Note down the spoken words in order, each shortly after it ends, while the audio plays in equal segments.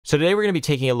So today we're going to be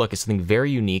taking a look at something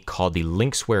very unique called the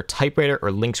LYNXware Typewriter or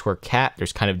LYNXware Cat.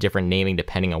 There's kind of different naming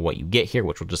depending on what you get here,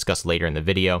 which we'll discuss later in the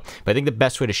video. But I think the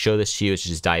best way to show this to you is to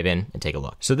just dive in and take a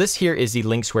look. So this here is the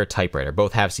LYNXware Typewriter.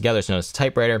 Both halves together is known as a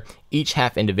typewriter. Each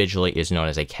half individually is known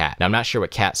as a cat. Now I'm not sure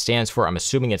what cat stands for. I'm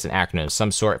assuming it's an acronym of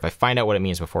some sort. If I find out what it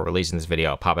means before releasing this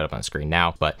video, I'll pop it up on the screen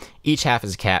now. But each half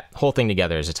is a cat, whole thing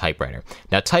together is a typewriter.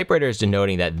 Now typewriter is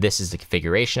denoting that this is the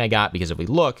configuration I got, because if we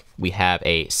look, we have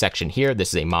a section here.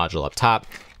 This is a module up top.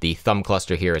 The thumb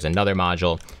cluster here is another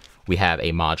module. We have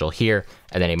a module here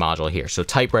and then a module here. So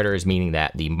typewriter is meaning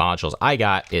that the modules I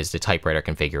got is the typewriter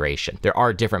configuration. There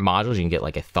are different modules. You can get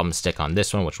like a thumbstick on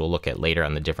this one, which we'll look at later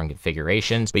on the different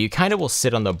configurations, but you kind of will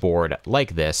sit on the board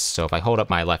like this. So if I hold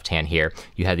up my left hand here,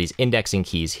 you have these indexing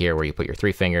keys here where you put your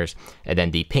 3 fingers, and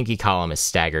then the pinky column is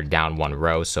staggered down 1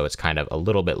 row. So it's kind of a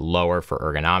little bit lower for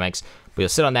ergonomics. But you'll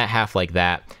sit on that half like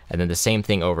that. And then the same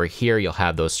thing over here, you'll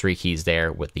have those 3 keys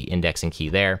there with the indexing key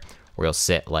there, where you'll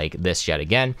sit like this yet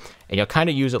again, and you'll kind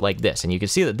of use it like this. And you can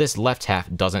see that this left half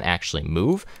doesn't actually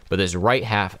move, but this right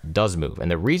half does move.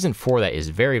 And the reason for that is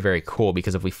very, very cool,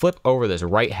 because if we flip over this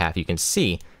right half, you can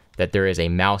see that there is a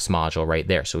mouse module right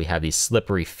there. So we have these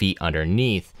slippery feet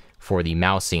underneath for the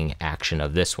mousing action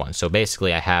of this one. So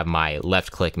basically I have my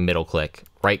left click, middle click,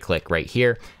 right click right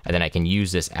here, and then I can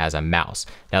use this as a mouse.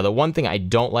 Now the one thing I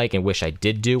don't like and wish I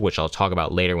did do, which I'll talk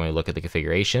about later when we look at the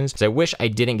configurations, is I wish I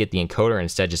didn't get the encoder and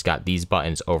instead just got these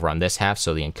buttons over on this half.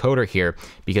 So the encoder here,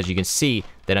 because you can see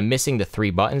that I'm missing the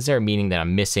 3 buttons there, meaning that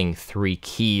I'm missing 3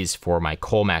 keys for my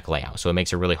Colmac layout. So it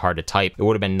makes it really hard to type. It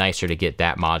would have been nicer to get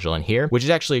that module in here, which is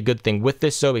actually a good thing with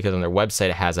this though, because on their website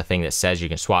it has a thing that says you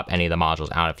can swap any of the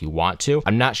modules out if you want to.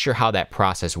 I'm not sure how that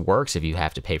process works, if you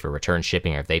have to pay for return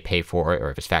shipping or if they pay for it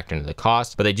or if it's factored into the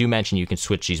cost, but they do mention you can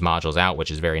switch these modules out,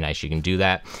 which is very nice. You can do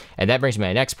that. And that brings me to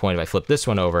my next point. If I flip this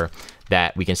one over,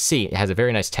 that we can see it has a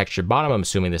very nice textured bottom. I'm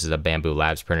assuming this is a Bamboo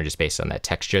Labs printer just based on that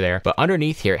texture there. But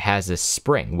underneath here, it has this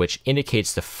spring, which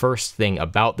indicates the first thing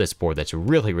about this board that's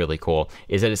really, really cool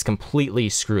is that it's completely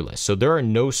screwless. So there are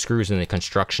no screws in the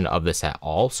construction of this at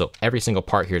all. So every single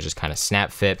part here is just kind of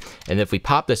snap fit. And if we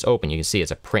pop this open, you can see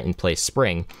it's a print in place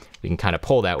spring. We can kind of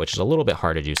pull that, which is a little bit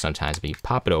hard to do sometimes, but you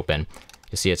pop it open,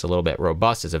 you see it's a little bit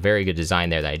robust. It's a very good design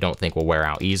there that I don't think will wear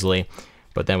out easily.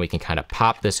 But then we can kind of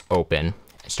pop this open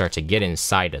and start to get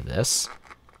inside of this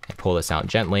and pull this out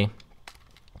gently.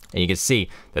 And you can see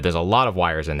that there's a lot of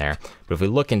wires in there. But if we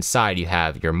look inside, you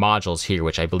have your modules here,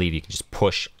 which I believe you can just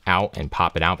push out and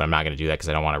pop it out, but I'm not going to do that because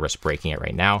I don't want to risk breaking it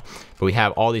right now. But we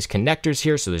have all these connectors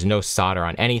here, so there's no solder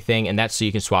on anything, and that's so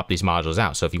you can swap these modules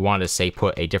out. So if you wanted to, say,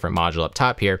 put a different module up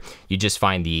top here, you just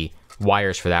find the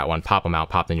wires for that one, pop them out,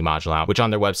 pop the new module out, which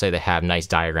on their website they have nice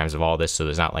diagrams of all this, so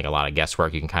there's not like a lot of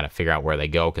guesswork. You can kind of figure out where they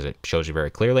go because it shows you very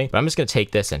clearly. But I'm just going to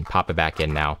take this and pop it back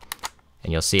in now,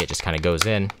 and you'll see it just kind of goes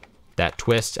in, that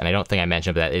twist. And I don't think I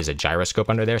mentioned, but that is a gyroscope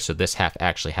under there. So this half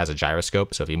actually has a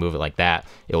gyroscope. So if you move it like that,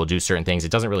 it will do certain things.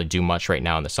 It doesn't really do much right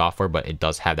now in the software, but it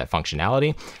does have that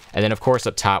functionality. And then of course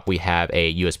up top we have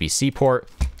a USB-C port.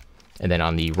 And then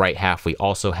on the right half, we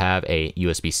also have a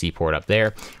USB-C port up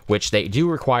there, which they do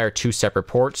require 2 separate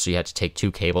ports. So you have to take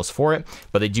 2 cables for it,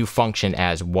 but they do function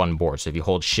as one board. So if you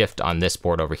hold shift on this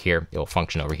board over here, it will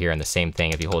function over here. And the same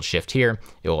thing, if you hold shift here,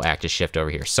 it will act as shift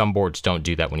over here. Some boards don't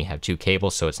do that when you have 2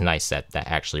 cables. So it's nice that that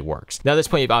actually works. Now at this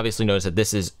point, you've obviously noticed that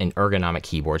this is an ergonomic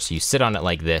keyboard. So you sit on it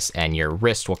like this and your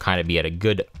wrist will kind of be at a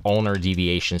good ulnar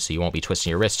deviation. So you won't be twisting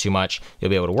your wrist too much.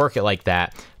 You'll be able to work it like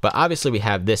that. But obviously we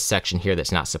have this section here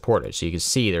that's not supported. So you can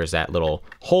see there's that little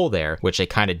hole there, which they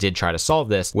kind of did try to solve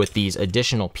this with these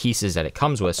additional pieces that it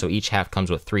comes with. So each half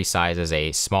comes with 3 sizes,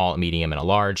 a small, a medium, and a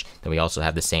large. Then we also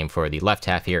have the same for the left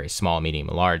half here, a small, medium,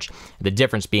 and large. The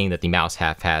difference being that the mouse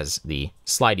half has the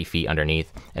slidey feet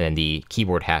underneath, and then the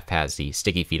keyboard half has the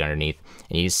sticky feet underneath.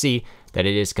 And you can see that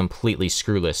it is completely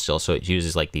screwless still, so it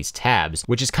uses like these tabs,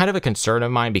 which is kind of a concern of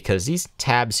mine because these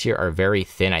tabs here are very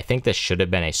thin. I think this should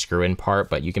have been a screw-in part,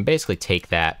 but you can basically take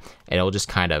that and it'll just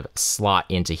kind of slot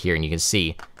into here, and you can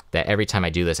see that every time I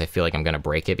do this, I feel like I'm gonna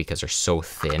break it because they're so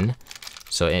thin.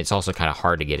 So it's also kind of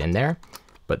hard to get in there,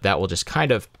 but that will just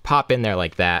kind of pop in there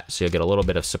like that, so you'll get a little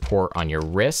bit of support on your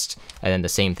wrist. And then the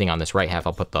same thing on this right half,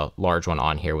 I'll put the large one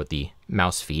on here with the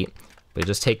mouse feet, but you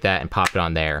just take that and pop it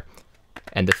on there.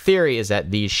 And the theory is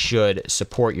that these should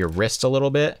support your wrist a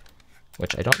little bit,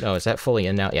 which I don't know, is that fully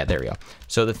in now? Yeah, there we go.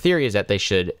 So the theory is that they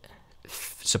should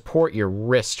support your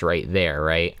wrist right there,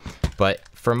 right? But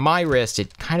for my wrist,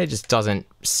 it kind of just doesn't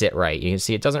sit right. You can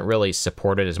see it doesn't really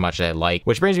support it as much as I like,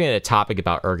 which brings me to the topic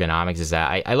about ergonomics. Is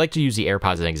that I like to use the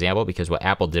AirPods as an example, because what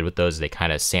Apple did with those is they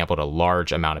kind of sampled a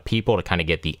large amount of people to kind of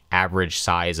get the average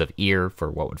size of ear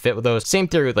for what would fit with those. Same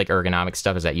theory with like ergonomic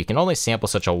stuff, is that you can only sample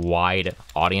such a wide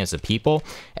audience of people,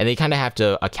 and they kind of have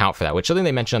to account for that, which something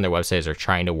they mentioned on their website is they're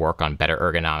trying to work on better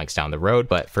ergonomics down the road.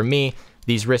 But for me,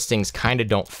 these wristings kind of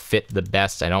don't fit the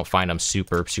best. I don't find them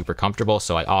super comfortable,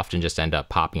 so I often just end up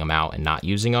popping them out and not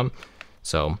using them.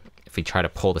 So if we try to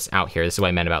pull this out here, this is what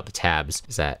I meant about the tabs,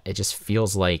 is that it just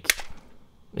feels like,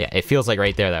 yeah, it feels like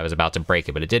right there that I was about to break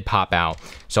it, but it did pop out.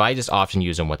 So I just often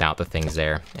use them without the things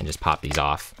there and just pop these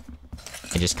off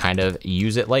and just kind of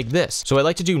use it like this. So what I'd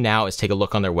like to do now is take a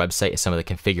look on their website at some of the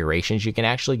configurations you can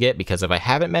actually get, because if I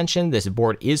haven't mentioned, this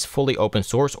board is fully open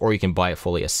source, or you can buy a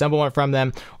fully assembled one from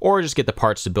them, or just get the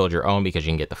parts to build your own, because you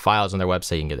can get the files on their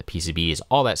website, you can get the PCBs,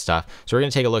 all that stuff. So we're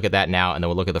gonna take a look at that now, and then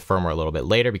we'll look at the firmware a little bit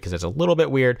later, because it's a little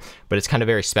bit weird, but it's kind of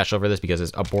very special for this,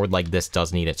 because a board like this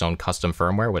does need its own custom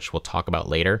firmware, which we'll talk about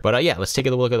later. But yeah, let's take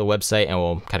a look at the website and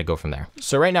we'll kind of go from there.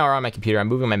 So right now we're on my computer. I'm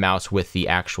moving my mouse with the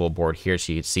actual board here,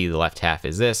 so you can see the left half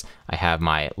is this. I have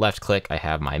my left click, I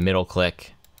have my middle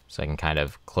click, so I can kind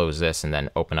of close this and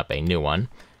then open up a new one.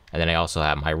 And then I also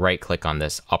have my right click on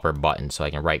this upper button, so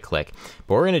I can right click.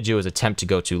 But what we're gonna do is attempt to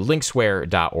go to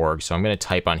LYNXware.org. So I'm gonna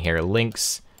type on here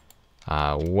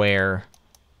LYNXware,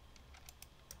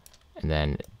 and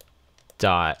then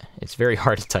dot, it's very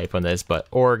hard to type on this, but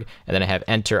org, and then I have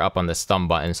enter up on this thumb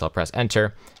button, so I'll press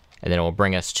enter, and then it will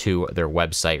bring us to their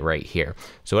website right here.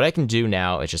 So what I can do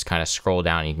now is just kind of scroll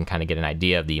down, and you can kind of get an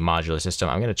idea of the modular system.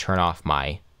 I'm going to turn off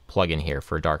my plugin here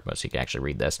for dark mode so you can actually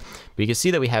read this. But you can see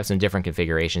that we have some different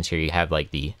configurations here. You have like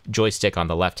the joystick on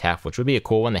the left half, which would be a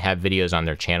cool one. They have videos on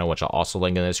their channel, which I'll also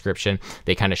link in the description.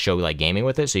 They kind of show like gaming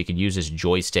with it. So you could use this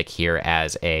joystick here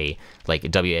as a like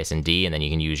WASD, and then you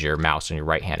can use your mouse on your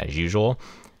right hand as usual.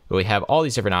 But we have all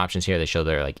these different options here. They show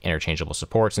their like interchangeable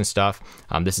supports and stuff.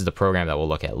 This is the program that we'll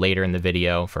look at later in the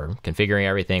video for configuring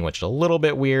everything, which is a little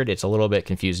bit weird. It's a little bit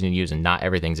confusing to use, and not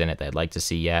everything's in it that I'd like to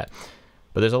see yet.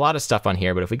 But there's a lot of stuff on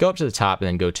here. But if we go up to the top and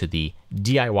then go to the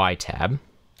DIY tab,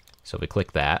 so if we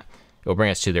click that, it will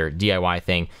bring us to their DIY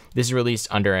thing. This is released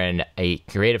under a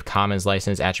Creative Commons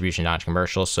license, attribution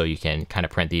non-commercial, so you can kind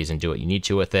of print these and do what you need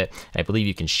to with it. And I believe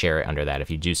you can share it under that. If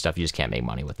you do stuff, you just can't make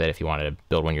money with it if you wanted to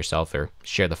build one yourself or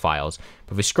share the files.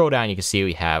 But if we scroll down, you can see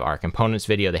we have our components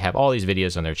video. They have all these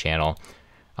videos on their channel,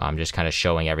 just kind of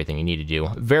showing everything you need to do.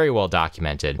 Very well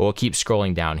documented. But we'll keep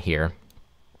scrolling down here,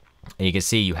 and you can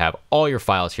see you have all your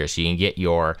files here. So you can get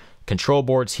your control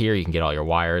boards here, you can get all your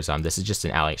wires. This is just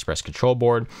an AliExpress control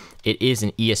board. It is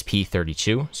an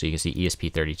ESP32, so you can see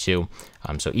ESP32.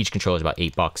 So each controller is about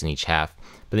 $8 in each half.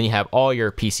 But then you have all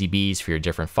your PCBs for your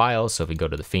different files. So if we go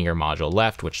to the finger module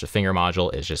left, which the finger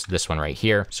module is just this one right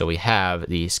here. So we have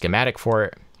the schematic for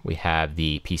it, we have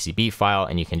the PCB file,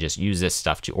 and you can just use this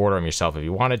stuff to order them yourself if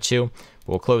you wanted to. But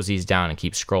we'll close these down and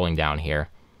keep scrolling down here.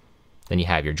 Then you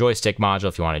have your joystick module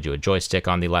if you want to do a joystick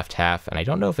on the left half. And I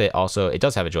don't know if it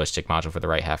does have a joystick module for the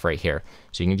right half right here.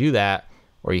 So you can do that,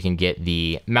 or you can get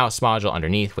the mouse module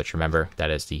underneath, which remember, that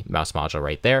is the mouse module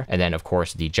right there. And then of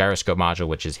course the gyroscope module,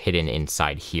 which is hidden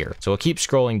inside here. So we'll keep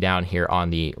scrolling down here on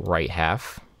the right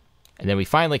half. And then we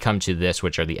finally come to this,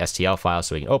 which are the STL files.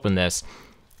 So we can open this,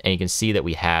 and you can see that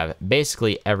we have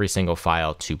basically every single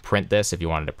file to print this if you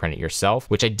wanted to print it yourself,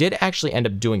 which I did actually end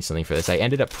up doing something for this. I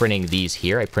ended up printing these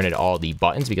here. I printed all the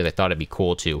buttons because I thought it'd be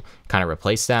cool to kind of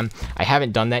replace them. I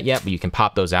haven't done that yet, but you can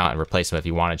pop those out and replace them if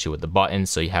you wanted to with the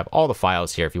buttons. So you have all the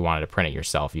files here if you wanted to print it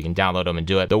yourself. You can download them and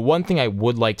do it. The one thing I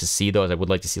would like to see though is I would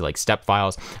like to see like step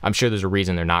files. I'm sure there's a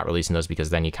reason they're not releasing those,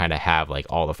 because then you kind of have like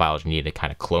all the files you need to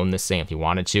kind of clone this thing if you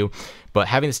wanted to. But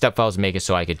having the step files make it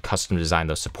so I could custom design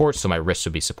those supports so my wrists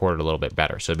would be supported a little bit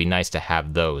better. So it'd be nice to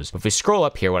have those. But if we scroll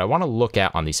up here, what I want to look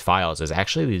at on these files is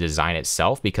actually the design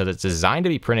itself, because it's designed to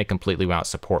be printed completely without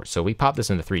support. So we pop this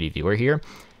in the 3D viewer here.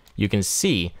 You can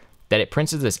see that it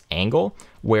prints at this angle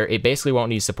where it basically won't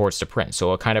need supports to print. So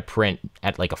it'll kind of print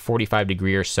at like a 45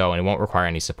 degree or so, and it won't require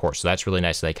any support. So that's really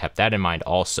nice that they kept that in mind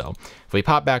also. If we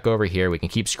pop back over here, we can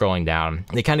keep scrolling down.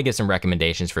 They kind of get some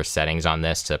recommendations for settings on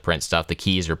this to print stuff. The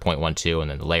keys are 0.12,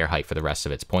 and then the layer height for the rest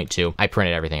of it's 0.2. I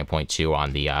printed everything at 0.2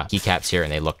 on the keycaps here,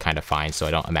 and they look kind of fine, so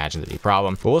I don't imagine that'd be a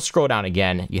problem. But we'll scroll down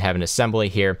again. You have an assembly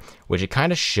here, which it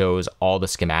kind of shows all the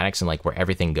schematics and like where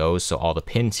everything goes. So all the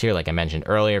pins here, like I mentioned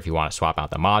earlier, if you want to swap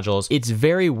out the modules, it's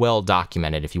very well documented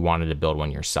recommended if you wanted to build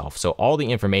one yourself. So all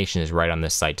the information is right on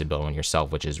this site to build one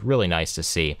yourself, which is really nice to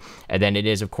see. And then it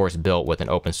is, of course, built with an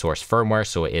open source firmware.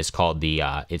 So it is called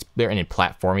they're in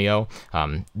Platformio.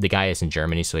 The guy is in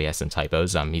Germany, so he has some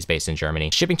typos. He's based in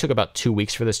Germany. Shipping took about 2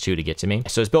 weeks for this too to get to me.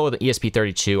 So it's built with an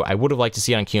ESP32. I would have liked to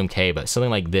see it on QMK, but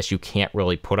something like this you can't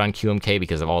really put on QMK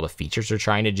because of all the features they're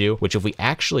trying to do, which if we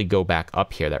actually go back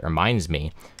up here, that reminds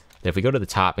me that if we go to the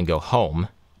top and go home,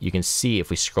 you can see if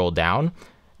we scroll down,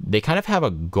 they kind of have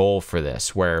a goal for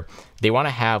this where they want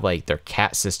to have like their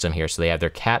cat system here. So they have their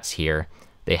cats here.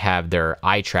 They have their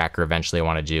eye tracker eventually they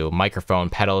want to do, microphone,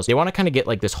 pedals. They want to kind of get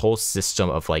like this whole system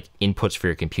of like inputs for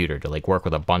your computer to like work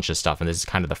with a bunch of stuff. And this is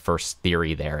kind of the first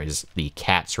theory there is the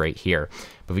cats right here.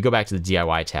 But if we go back to the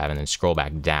DIY tab and then scroll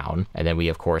back down, and then we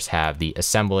of course have the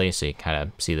assembly. So you kind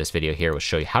of see this video here will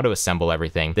show you how to assemble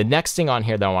everything. The next thing on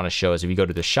here that I want to show is if you go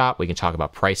to the shop, we can talk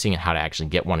about pricing and how to actually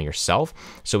get one yourself.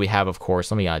 So we have, of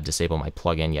course, let me disable my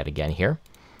plugin yet again here.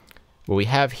 What we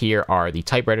have here are the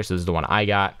typewriters. So this is the one I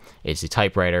got. It's the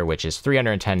typewriter, which is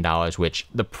 $310, which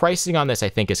the pricing on this I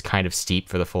think is kind of steep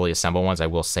for the fully assembled ones. I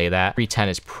will say that. $310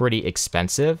 is pretty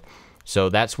expensive. So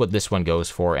that's what this one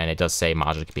goes for. And it does say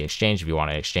module can be exchanged if you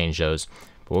want to exchange those.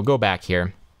 But we'll go back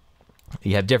here.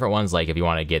 You have different ones, like if you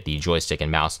want to get the joystick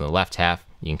and mouse on the left half,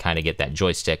 you can kind of get that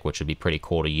joystick, which would be pretty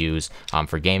cool to use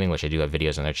for gaming, which I do have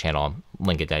videos on their channel. I'll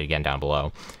link it again down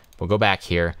below. We'll go back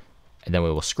here. And then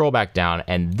we will scroll back down,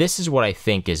 and this is what I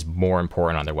think is more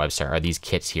important on their website, are these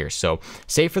kits here. So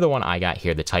say for the one I got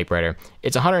here, the typewriter,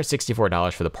 it's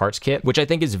 $164 for the parts kit, which I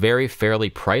think is very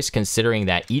fairly priced considering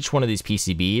that each one of these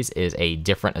PCBs is a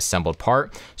different assembled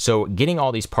part. So getting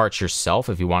all these parts yourself,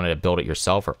 if you wanted to build it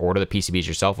yourself or order the PCBs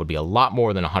yourself, would be a lot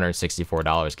more than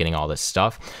 $164 getting all this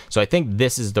stuff. So I think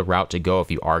this is the route to go if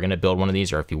you are going to build one of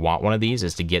these, or if you want one of these,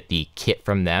 is to get the kit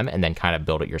from them and then kind of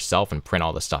build it yourself and print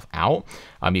all the stuff out.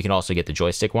 You can also get the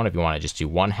joystick one if you want to just do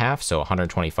one half, so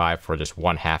 $125 for just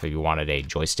one half if you wanted a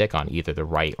joystick on either the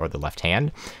right or the left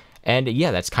hand. And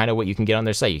yeah, that's kind of what you can get on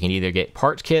their site. You can either get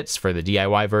part kits for the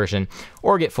DIY version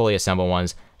or get fully assembled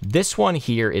ones. This one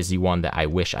here is the one that I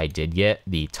wish I did get,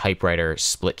 the typewriter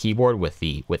split keyboard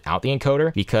without the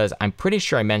encoder, because I'm pretty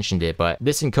sure I mentioned it, but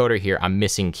this encoder here, I'm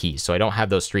missing keys. So I don't have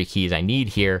those 3 keys I need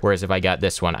here. Whereas if I got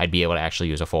this one, I'd be able to actually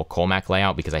use a full Colmac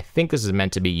layout, because I think this is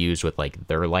meant to be used with like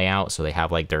their layout. So they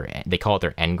have like they call it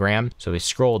their engram. So we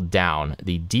scroll down,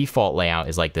 the default layout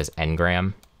is like this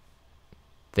engram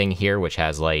thing here, which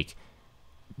has like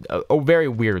a very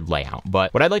weird layout.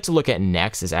 But what I'd like to look at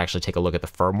next is actually take a look at the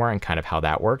firmware and kind of how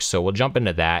that works. So we'll jump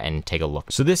into that and take a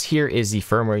look. So this here is the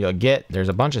firmware you'll get. There's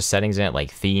a bunch of settings in it, like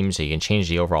themes, so you can change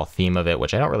the overall theme of it,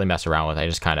 which I don't really mess around with. I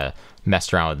just kind of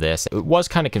messed around with this. It was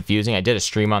kind of confusing. I did a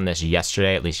stream on this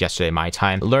yesterday, at least yesterday my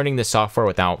time. Learning this software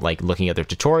without like looking at their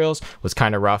tutorials was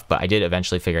kind of rough, but I did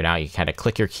eventually figure it out. You kind of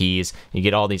click your keys, you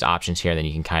get all these options here, and then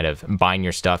you can kind of bind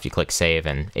your stuff. You click save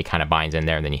and it kind of binds in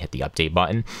there, and then you hit the update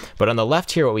button. But on the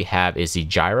left here, what we have is the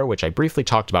gyro, which I briefly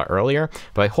talked about earlier.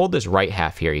 But I hold this right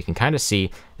half here, you can kind of see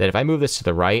that if I move this to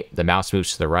the right, the mouse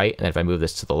moves to the right, and if I move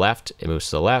this to the left, it moves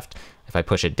to the left. If I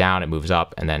push it down, it moves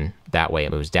up, and then that way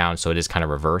it moves down. So it is kind of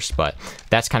reversed, but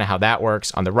that's kind of how that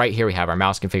works. On the right here, we have our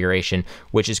mouse configuration,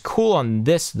 which is cool on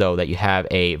this though, that you have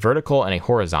a vertical and a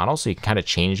horizontal, so you can kind of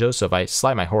change those. So if I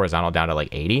slide my horizontal down to like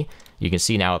 80, you can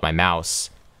see now with my mouse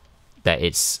that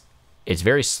it's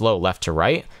very slow left to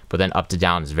right, but then up to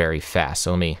down is very fast.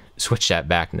 So let me switch that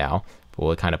back now.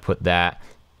 We'll kind of put that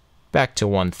back to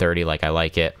 130 like I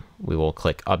like it. We will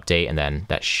click update, and then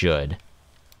that should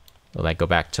will that go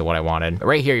back to what I wanted.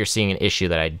 Right here, you're seeing an issue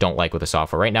that I don't like with the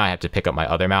software. Right now, I have to pick up my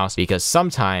other mouse because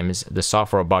sometimes the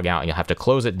software will bug out and you'll have to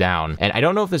close it down. And I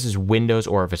don't know if this is Windows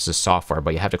or if it's the software,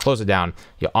 but you have to close it down,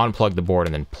 you'll unplug the board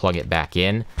and then plug it back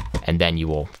in, and then you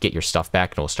will get your stuff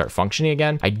back and it will start functioning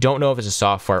again. I don't know if it's a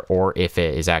software or if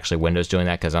it is actually Windows doing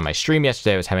that, because on my stream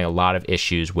yesterday, I was having a lot of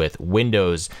issues with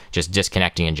Windows just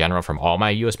disconnecting in general from all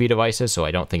my USB devices, so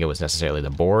I don't think it was necessarily the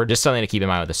board. Just something to keep in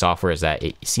mind with the software is that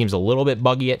it seems a little bit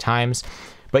buggy at times.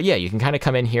 But yeah, you can kind of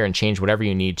come in here and change whatever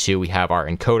you need to. We have our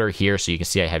encoder here, so you can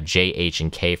see I have J, H,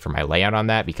 and K for my layout on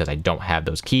that because I don't have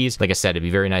those keys. Like I said, it'd be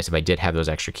very nice if I did have those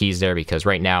extra keys there, because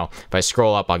right now, if I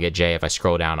scroll up, I'll get J. If I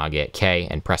scroll down, I'll get K,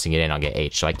 and pressing it in, I'll get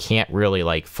H. So I can't really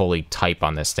like fully type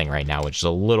on this thing right now, which is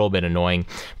a little bit annoying,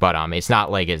 but it's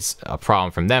not like it's a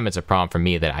problem from them. It's a problem from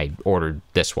me that I ordered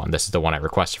this one. This is the one I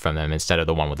requested from them instead of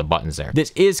the one with the buttons there.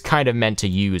 This is kind of meant to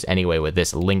use anyway with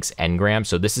this LYNX engram.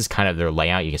 So this is kind of their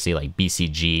layout. You can see like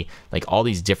BCG, like all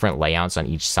these different layouts on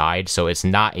each side. So it's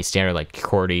not a standard like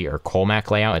QWERTY or Colmac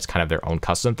layout. It's kind of their own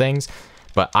custom things.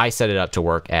 But I set it up to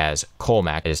work as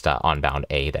Colmac, just unbound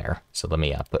A there. So let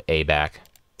me put A back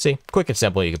See, quick and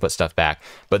simple, you can put stuff back.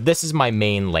 But this is my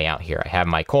main layout here. I have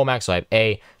my Colmac, so I have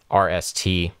A, R, S,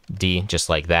 T, D, just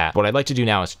like that. What I'd like to do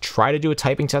now is try to do a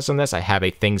typing test on this. I have a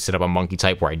thing set up on Monkey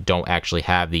Type where I don't actually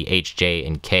have the H, J,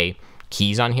 and K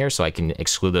keys on here, so I can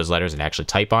exclude those letters and actually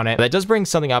type on it. That does bring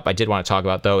something up I did want to talk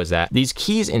about though, is that these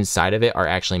keys inside of it are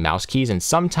actually mouse keys, and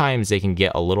sometimes they can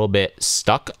get a little bit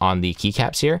stuck on the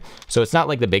keycaps here. So it's not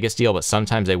like the biggest deal, but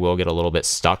sometimes they will get a little bit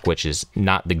stuck, which is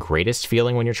not the greatest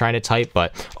feeling when you're trying to type,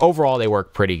 but overall they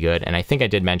work pretty good. And I think I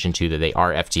did mention too that they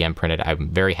are FDM printed. I'm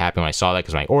very happy when I saw that,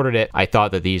 because when I ordered it, I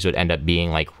thought that these would end up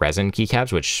being like resin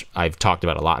keycaps, which I've talked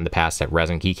about a lot in the past, that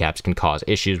resin keycaps can cause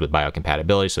issues with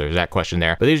biocompatibility. So there's that question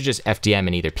there, but these are just FDM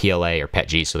in either PLA or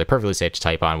PETG, so they're perfectly safe to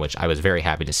type on, which I was very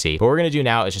happy to see. But what we're going to do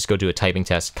now is just go do a typing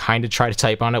test, kind of try to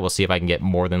type on it. We'll see if I can get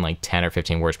more than like 10 or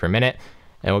 15 words per minute,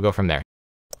 and we'll go from there.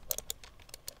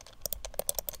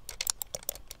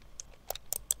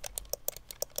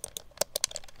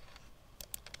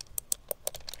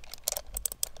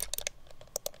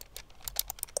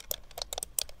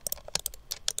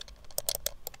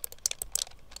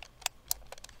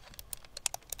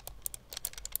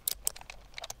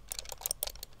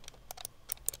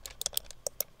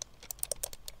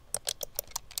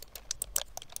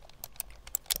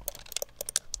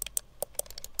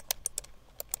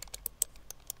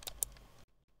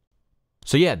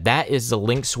 So yeah, that is the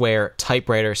LYNXware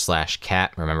typewriter /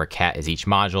 cat. Remember, cat is each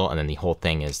module, and then the whole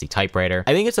thing is the typewriter.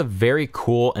 I think it's a very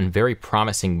cool and very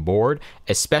promising board,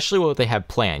 especially what they have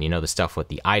planned. You know, the stuff with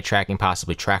the eye tracking,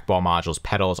 possibly trackball modules,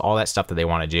 pedals, all that stuff that they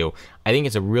want to do. I think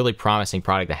it's a really promising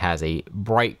product that has a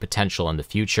bright potential in the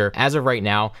future. As of right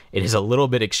now, it is a little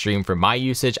bit extreme for my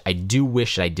usage. I do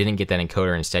wish that I didn't get that encoder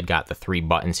and instead got the 3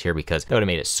 buttons here, because that would have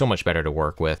made it so much better to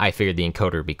work with. I figured the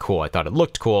encoder would be cool. I thought it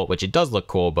looked cool, which it does look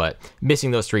cool, but missing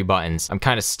those 3 buttons, I'm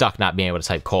kind of stuck not being able to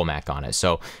type Colmac on it.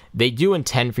 So they do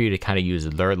intend for you to kind of use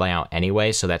their layout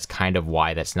anyway, so that's kind of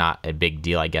why that's not a big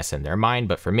deal, I guess, in their mind.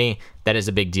 But for me, that is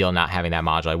a big deal not having that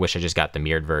module. I wish I just got the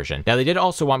mirrored version. Now, they did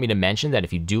also want me to mention that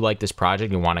if you do like this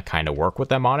project and want to kind of work with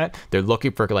them on it, they're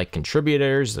looking for like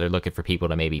contributors. They're looking for people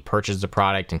to maybe purchase the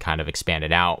product and kind of expand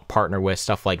it out, partner with,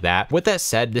 stuff like that. With that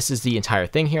said, this is the entire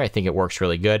thing here. I think it works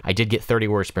really good. I did get 30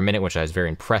 words per minute, which I was very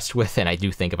impressed with. And I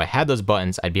do think if I had those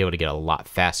buttons, I'd be able to get a lot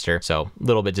faster. So a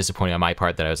little bit disappointing on my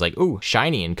part that I was like, ooh,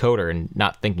 shiny encoder, and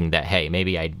not thinking that, hey,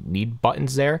 maybe I need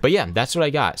buttons there. But yeah, that's what I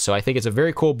got. So I think it's a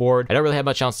very cool board. I don't really have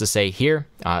much else to say here.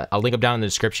 I'll link them down in the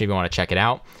description if you want to check it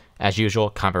out. As usual,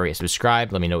 comment, rate,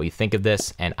 subscribe. Let me know what you think of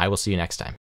this, and I will see you next time.